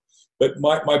 months ago. But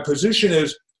my position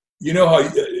is, you know how,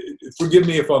 forgive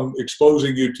me if I'm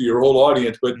exposing you to your whole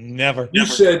audience, but you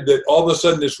said that all of a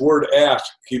sudden this word ask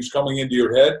keeps coming into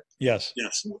your head. Yes.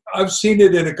 I've seen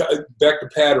it back to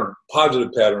pattern,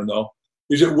 positive pattern though.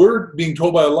 Is that we're being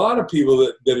told by a lot of people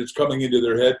that it's coming into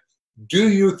their head. Do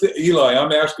you think, Eli,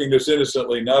 I'm asking this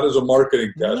innocently, not as a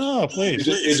marketing test. No, please.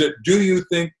 Is it, do you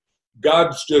think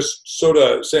God's just sort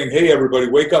of saying, hey, everybody,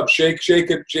 wake up, shake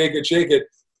it,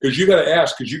 because you got to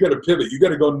ask, because you got to pivot, you got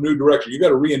to go in a new direction, you got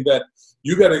to reinvent,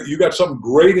 you got something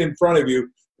great in front of you,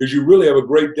 because you really have a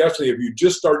great destiny if you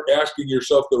just start asking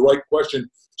yourself the right question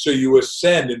so you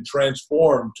ascend and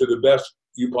transform to the best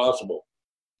you possible.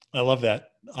 I love that.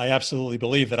 I absolutely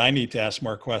believe that I need to ask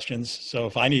more questions. So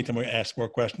if I need to ask more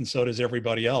questions, so does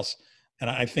everybody else. And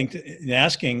I think in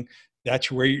asking,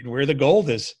 that's where the gold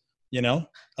is, you know.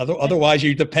 Otherwise,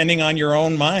 you're depending on your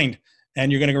own mind,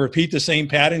 and you're going to repeat the same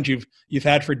patterns you've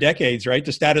had for decades, right?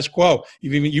 The status quo.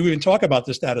 You even talk about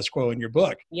the status quo in your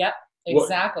book. Yep,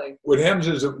 exactly. What happens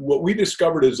is that what we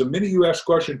discovered is the minute you ask a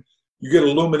question, you get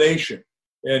illumination.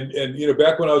 And you know,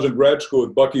 back when I was in grad school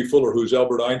with Bucky Fuller, who's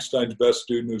Albert Einstein's best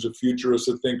student, who's a futurist,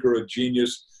 a thinker, a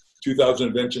genius, 2,000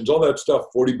 inventions, all that stuff,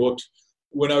 40 books.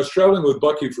 When I was traveling with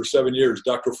Bucky for 7 years,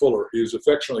 Dr. Fuller, he was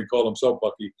affectionately called himself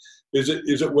Bucky, is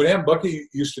it when Bucky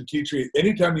used to teach me,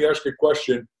 anytime you ask a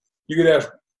question, you could ask,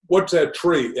 what's that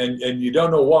tree? And you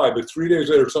don't know why, but 3 days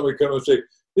later, somebody comes and say,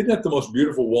 isn't that the most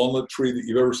beautiful walnut tree that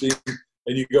you've ever seen?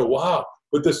 And you go, wow.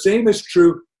 But the same is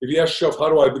true if you ask yourself, how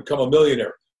do I become a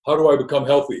millionaire? How do I become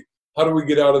healthy? How do we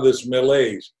get out of this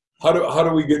malaise? How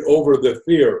do we get over the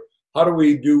fear? How do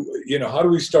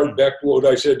we start back to what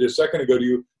I said a second ago to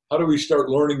you? How do we start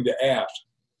learning to ask?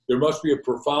 There must be a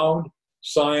profound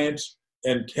science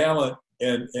and talent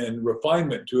and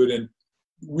refinement to it. And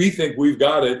we think we've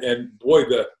got it. And boy,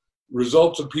 the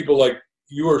results of people like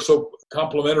you are so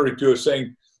complimentary to us,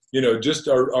 saying, you know, just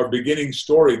our beginning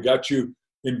story got you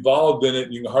involved in it,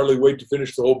 and you can hardly wait to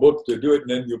finish the whole book to do it, and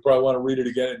then you'll probably want to read it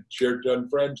again and share it to other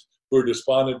friends who are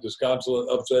despondent, disconsolate,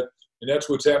 upset. And that's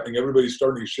what's happening. Everybody's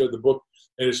starting to share the book,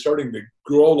 and it's starting to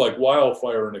grow like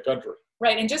wildfire in the country.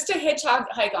 Right. And just to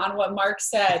hitchhike on what Mark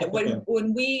said,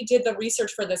 when we did the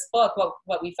research for this book,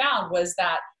 what we found was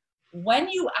that when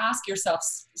you ask yourself,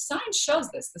 science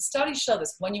shows this, the studies show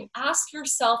this, when you ask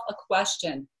yourself a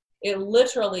question, it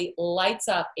literally lights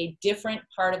up a different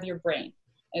part of your brain.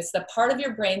 It's the part of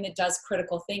your brain that does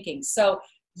critical thinking. So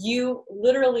you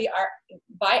literally are,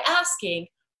 by asking,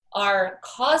 are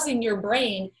causing your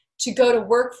brain to go to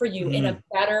work for you in a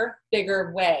better,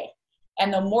 bigger way.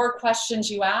 And the more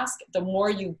questions you ask, the more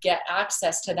you get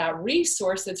access to that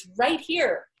resource that's right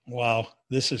here. Wow,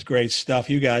 this is great stuff.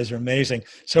 You guys are amazing.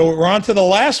 So we're on to the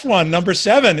last one, number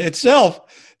 7 itself,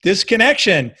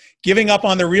 disconnection, giving up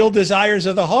on the real desires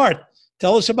of the heart.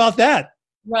 Tell us about that.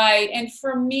 Right. And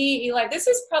for me, Eli, this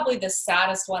is probably the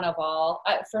saddest one of all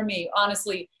for me,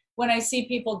 honestly, when I see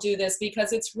people do this,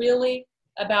 because it's really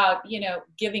about, you know,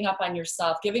 giving up on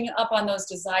yourself, giving up on those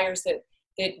desires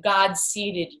that God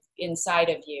seeded inside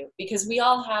of you, because we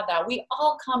all have that. We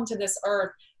all come to this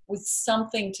earth with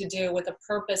something to do, with a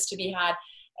purpose to be had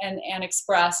and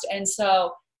expressed. And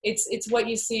so it's what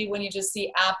you see when you just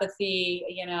see apathy,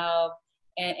 you know,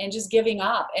 and just giving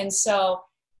up. And so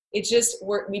it just,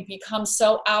 we become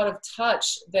so out of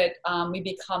touch that we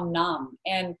become numb.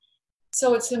 And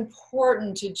so it's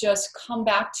important to just come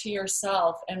back to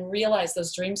yourself and realize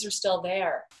those dreams are still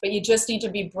there. But you just need to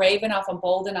be brave enough and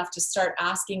bold enough to start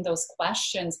asking those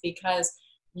questions, because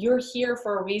you're here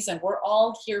for a reason. We're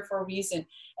all here for a reason.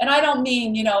 And I don't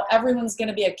mean, you know, everyone's going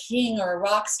to be a king or a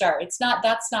rock star.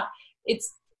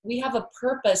 We have a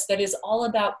purpose that is all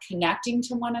about connecting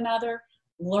to one another,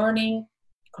 learning,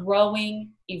 growing,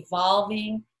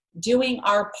 evolving, doing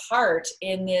our part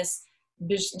in this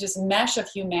just mesh of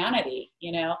humanity,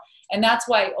 you know. And that's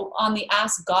why on the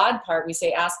ask God part, we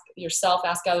say ask yourself,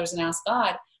 ask others, and ask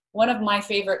God. One of my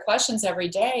favorite questions every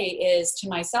day is to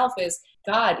myself is,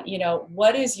 God, you know,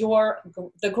 what is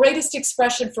the greatest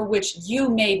expression for which you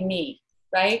made me,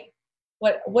 right?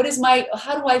 What is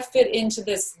how do I fit into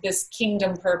this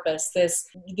kingdom purpose, this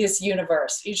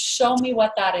universe? You show me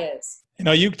what that is. You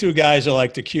know, you two guys are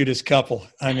like the cutest couple.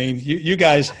 I mean, you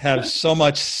guys have so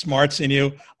much smarts in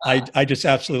you. I just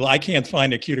absolutely, I can't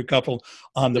find a cuter couple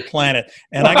on the planet.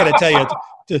 And I got to tell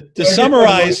you, to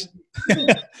summarize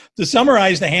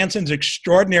the Hansens'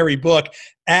 extraordinary book,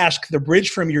 Ask, the Bridge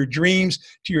from Your Dreams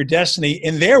to Your Destiny,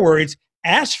 in their words,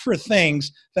 ask for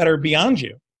things that are beyond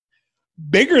you,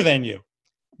 bigger than you,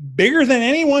 bigger than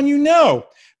anyone you know,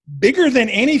 bigger than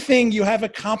anything you have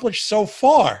accomplished so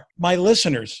far. My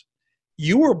listeners,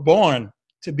 you were born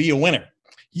to be a winner.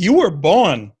 You were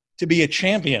born to be a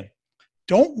champion.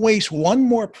 Don't waste one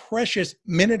more precious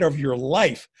minute of your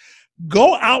life.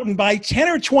 Go out and buy 10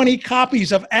 or 20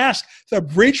 copies of Ask, the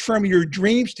Bridge from Your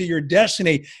Dreams to Your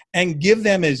Destiny, and give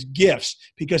them as gifts,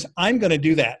 because I'm going to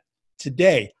do that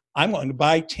today. I'm going to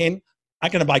buy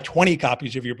 20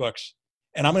 copies of your books,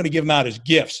 and I'm going to give them out as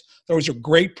gifts. Those are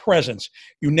great presents.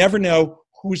 You never know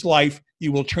whose life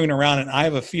you will turn around. And I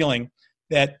have a feeling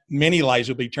that many lives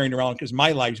will be turned around because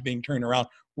my life's being turned around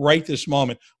right this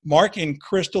moment. Mark and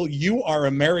Crystal, you are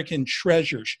American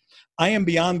treasures. I am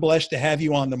beyond blessed to have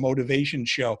you on the Motivation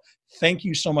Show. Thank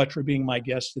you so much for being my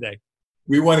guest today.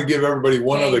 We want to give everybody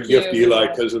one other gift, Eli,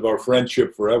 because of our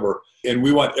friendship forever. And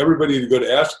we want everybody to go to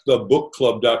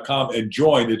askthebookclub.com and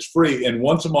join. It's free. And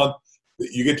once a month,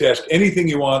 you get to ask anything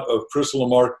you want of Crystal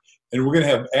and Mark. And we're going to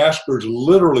have askers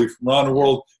literally from around the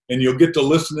world. And you'll get to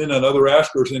listen in on other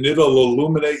askers. And it'll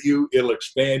illuminate you. It'll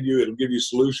expand you. It'll give you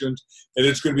solutions. And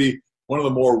it's going to be one of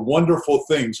the more wonderful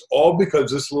things, all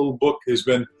because this little book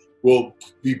will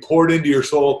be poured into your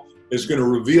soul. Is going to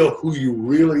reveal who you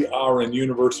really are in the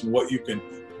universe and what you can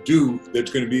do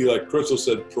that's going to be, like Crystal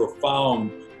said,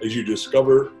 profound as you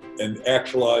discover and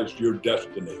actualize your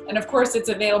destiny. And of course, it's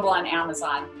available on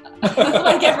Amazon,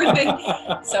 like everything.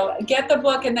 So get the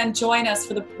book and then join us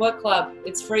for the book club.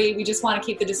 It's free. We just want to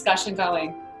keep the discussion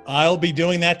going. I'll be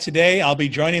doing that today. I'll be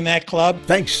joining that club.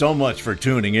 Thanks so much for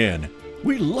tuning in.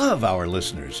 We love our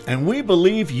listeners, and we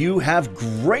believe you have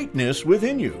greatness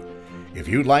within you. If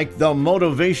you like The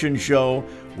Motivation Show,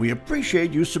 we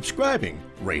appreciate you subscribing,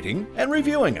 rating, and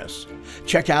reviewing us.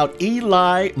 Check out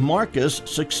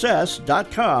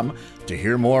EliMarcusSuccess.com to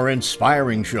hear more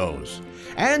inspiring shows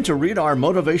and to read our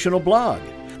motivational blog.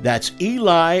 That's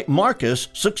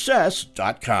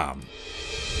EliMarcusSuccess.com.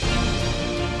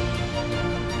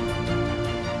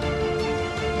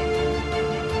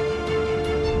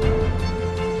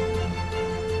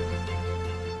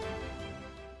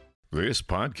 This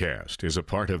podcast is a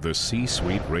part of the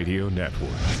C-Suite Radio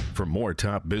Network. For more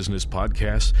top business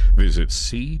podcasts, visit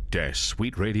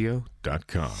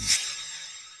c-suiteradio.com.